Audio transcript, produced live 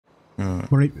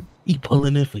He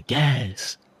pulling in for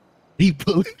gas. He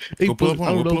pulling. Go pull up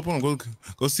on him. Go pull up on him.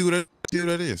 Go see what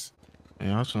that is.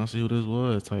 Man, I was trying to see who this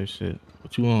was. Type shit.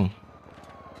 What you on?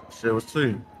 Shit, what's to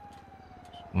you?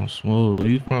 I'm smooth. Where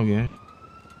you from, gang?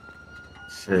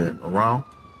 Shit, around.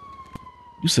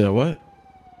 You said what?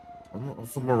 I'm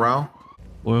from around.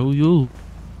 Where who you?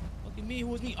 Look at me. Who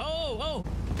was me? Oh.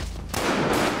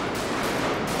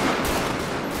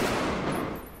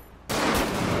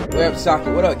 Web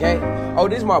Socket, what up, gang? Oh,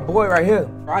 this is my boy right here.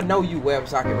 I know you, Web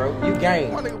Socket, bro. You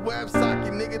gang. My nigga Web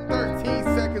Socket, nigga, 13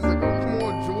 seconds ago. Come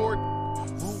on, Jordan.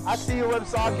 I see you, Web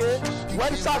Socket.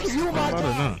 Web Socket, you my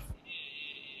guy.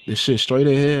 This shit straight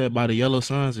ahead by the yellow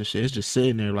signs and shit. It's just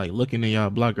sitting there, like, looking at y'all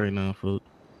block right now, fool.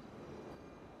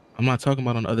 I'm not talking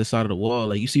about on the other side of the wall.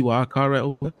 Like, you see where our car right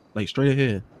over? Like, straight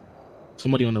ahead.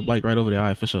 Somebody on the bike right over there. All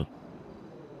right, for sure.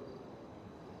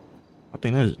 I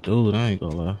think that's a dude. I ain't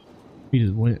gonna lie. He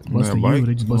just went busted you.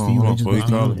 They just busted you. They just busted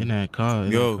you in that car.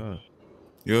 Yo.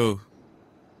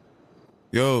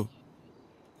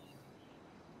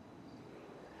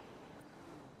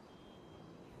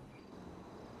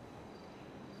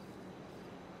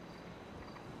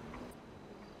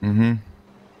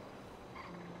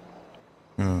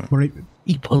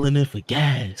 He pulling in for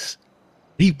gas.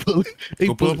 He pulling.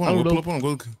 Go pull up on him. Go pull up on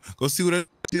him. Go see what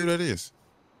that is.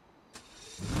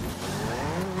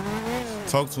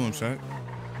 Talk to him, Shaq.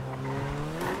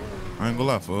 I ain't gonna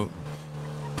lie, folks.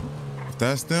 If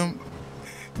that's them,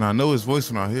 and I know his voice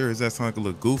when I hear it, that sound like a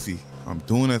little goofy. I'm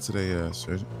doing that today, ass.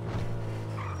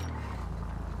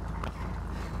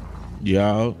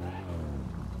 Yo.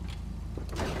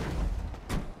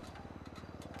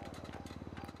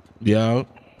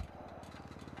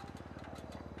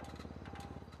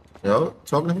 Yo,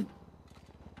 talking to me?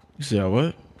 You said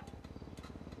what?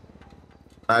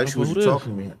 I asked you, was you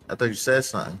talking to me? I thought you said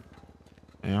something.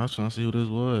 Man, I was trying to see who this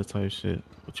was, type shit.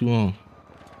 What you on?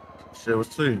 Shit,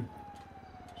 what's to you?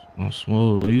 I'm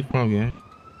smooth. Where you from, gang?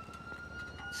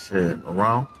 Shit,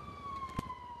 around.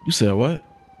 You said what?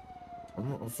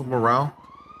 I'm from around.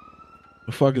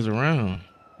 The fuck is around?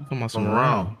 You talking about some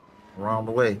around? Around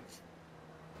the way.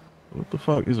 What the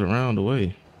fuck is around the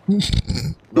way?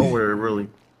 Nowhere, really.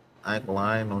 I ain't gonna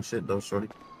lie, I ain't no shit, though, shorty.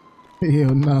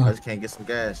 Hell no. I just can't get some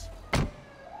gas.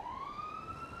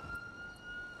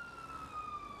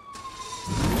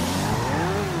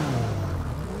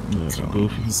 That's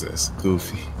goofy. That's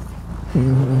goofy.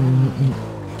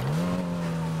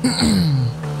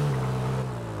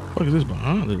 What is this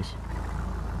behind us?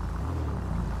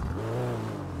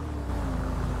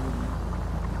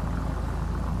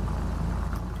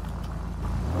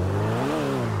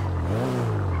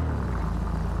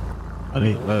 Oh,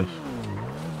 they left.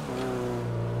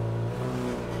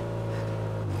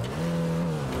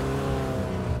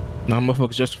 Nah,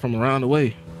 motherfuckers just from around the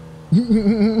way.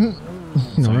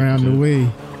 Around the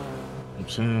way. I'm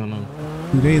saying,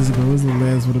 2 days ago, his little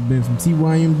ass would have been from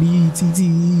TYMB, TT.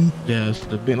 Yeah, it's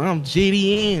been. I'm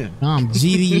GDN. I'm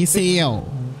GDSL.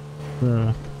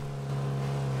 Bruh.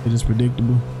 It is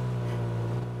predictable.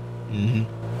 Mm-hmm.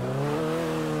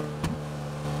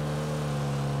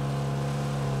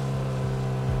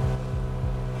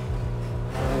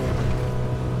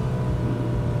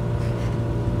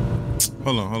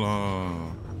 Hold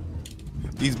on.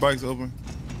 These bikes open?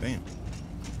 Damn.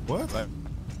 What?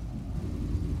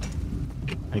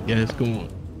 I guess. Come on.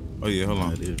 Oh yeah, hold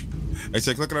on. Hey,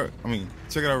 check it out.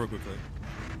 Check it out real quick, Clay.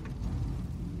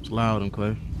 It's loud,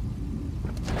 Clay.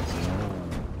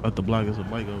 Up the block is a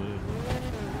bike over there.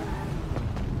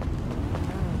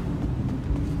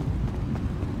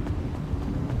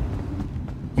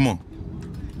 Come on.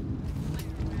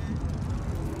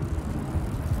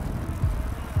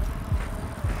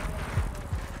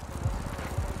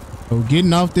 So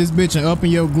getting off this bitch and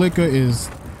upping your glicker is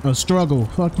a struggle.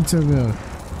 Fuck you, Terrell.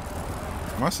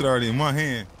 My shit already in my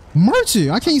hand. Merch it.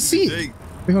 I can't see it.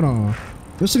 Wait, hold on.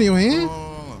 Your shit in your hand?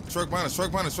 Truck behind us. I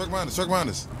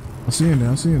see it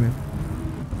there.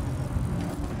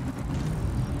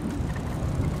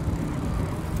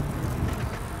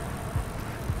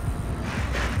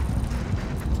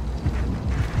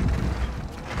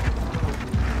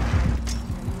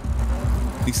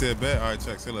 He said bad. All right,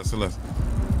 check. Say less.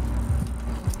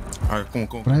 All right, come on.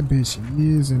 That bitch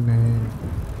is in there.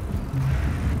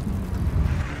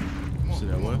 See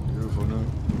that what? Beautiful, no.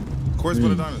 Courts by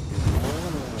the diners.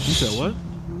 You said what?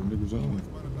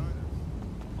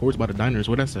 Courts by the diners.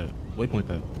 Where that's at? Waypoint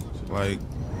that. Like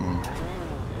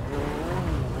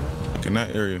in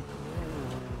that area.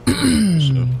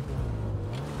 Sure.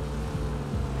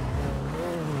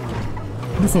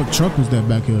 What the fuck truck was that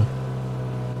back here?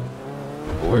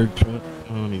 Work truck?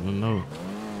 I don't even know.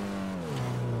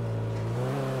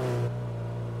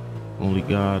 Only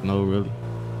God know, really.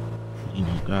 You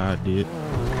know, God did.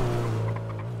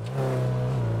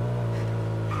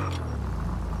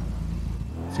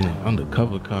 Seen an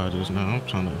undercover car just now. I'm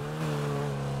trying to.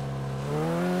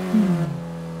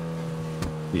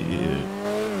 Yeah.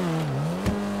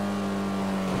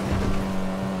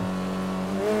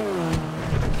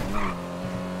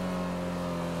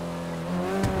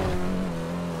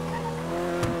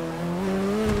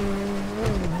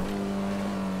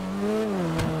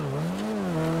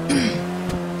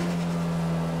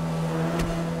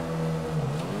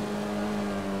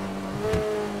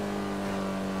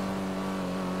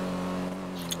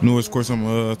 You know which course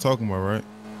I'm talking about, right?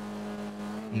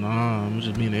 Nah, I'm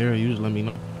just be in the area. You just let me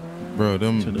know. Bro,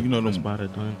 them The, you know them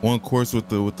spotted done. one course with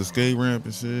the skate ramp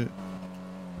and shit.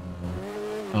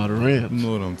 Oh, the ramps. You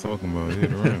know what I'm talking about? Yeah,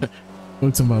 the ramp. We're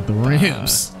talking about the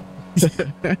ramps.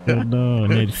 Hell no,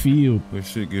 that field. That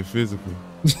shit get physical.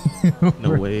 No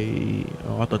way.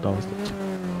 Oh, I thought that was the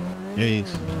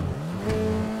yes.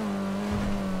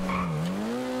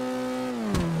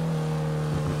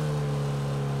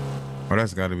 Oh,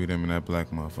 that's gotta be them in that black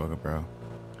motherfucker, bro.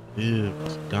 Yeah,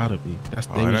 it's gotta be. That's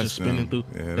Oh, they was that's just spinning them. through.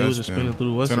 Yeah, They was that's just them. spinning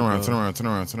through. What's Turn it around, called? turn around, turn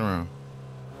around, turn around.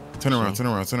 Turn around, turn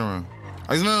around, turn around.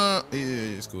 I just no.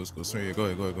 Yeah, it's cool, it's cool. Sorry, yeah, go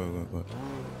ahead, go ahead, go ahead, go ahead.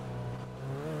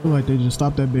 I feel like they just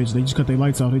stopped that bitch. They just cut their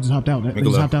lights off. They just hopped out. They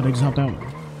just hopped out. They just hopped out.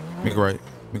 Make it right.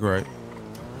 Make it right.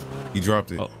 He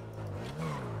dropped it. Oh.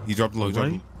 He dropped the low.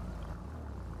 Right?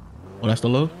 Oh, that's the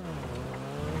low?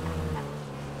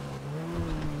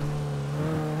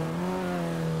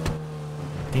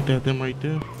 Ain't that them right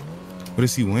there? What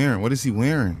is he wearing? What is he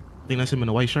wearing? I think that's him in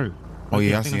the white shirt. Oh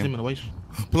yeah, I think see that's him. him in the white shirt.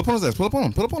 Pull up on his ass. Pull up on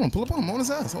him. Pull up on him. Pull up on him. On his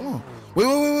ass. Hold on.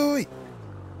 Wait.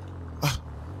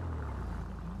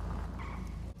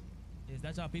 Is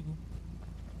that y'all people?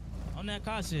 On that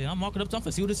car shit. I'm walking up to him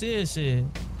for see what this is shit.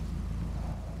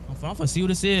 I'm for see what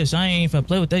this is. I ain't finna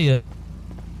play with that yet.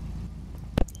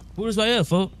 Who this right here,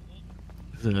 folks?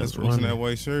 That's folks in that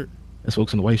white shirt. That's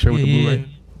folks in the white shirt with the blue right.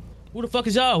 Who the fuck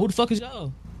is y'all? Who the fuck is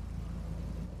y'all?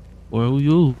 Boy, who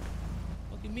you?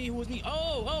 Fucking me, who is me?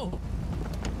 Oh.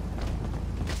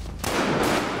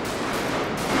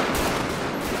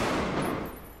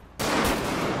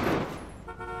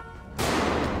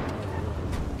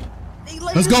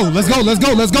 Let's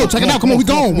go. Check it out. Come on, we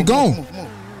gone.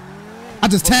 I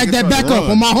just tagged that back up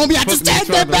on my homie. I just tagged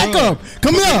that back up.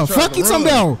 Come here. Fuck you, some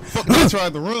down. Fuck you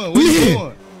tried to run. Where you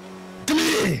going? Come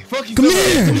here. Fuck you. Come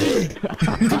here.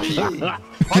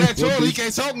 All that trolling, he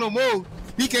can't talk no more.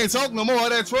 He can't talk no more. All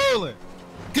that trolling.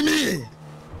 Come here.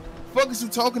 Fuck is you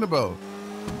talking about?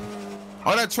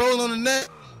 All that trolling on the net.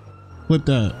 Flip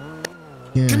that.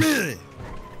 Yeah. Come here.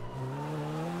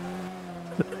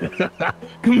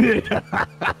 Come here.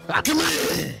 Come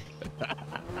here.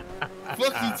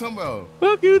 Fuck you talking about?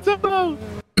 Fuck you talking about?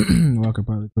 Well, I could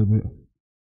probably clip it.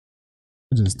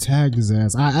 I just tagged his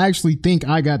ass. I actually think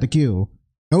I got the kill.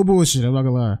 No bullshit. I'm not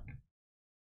gonna lie.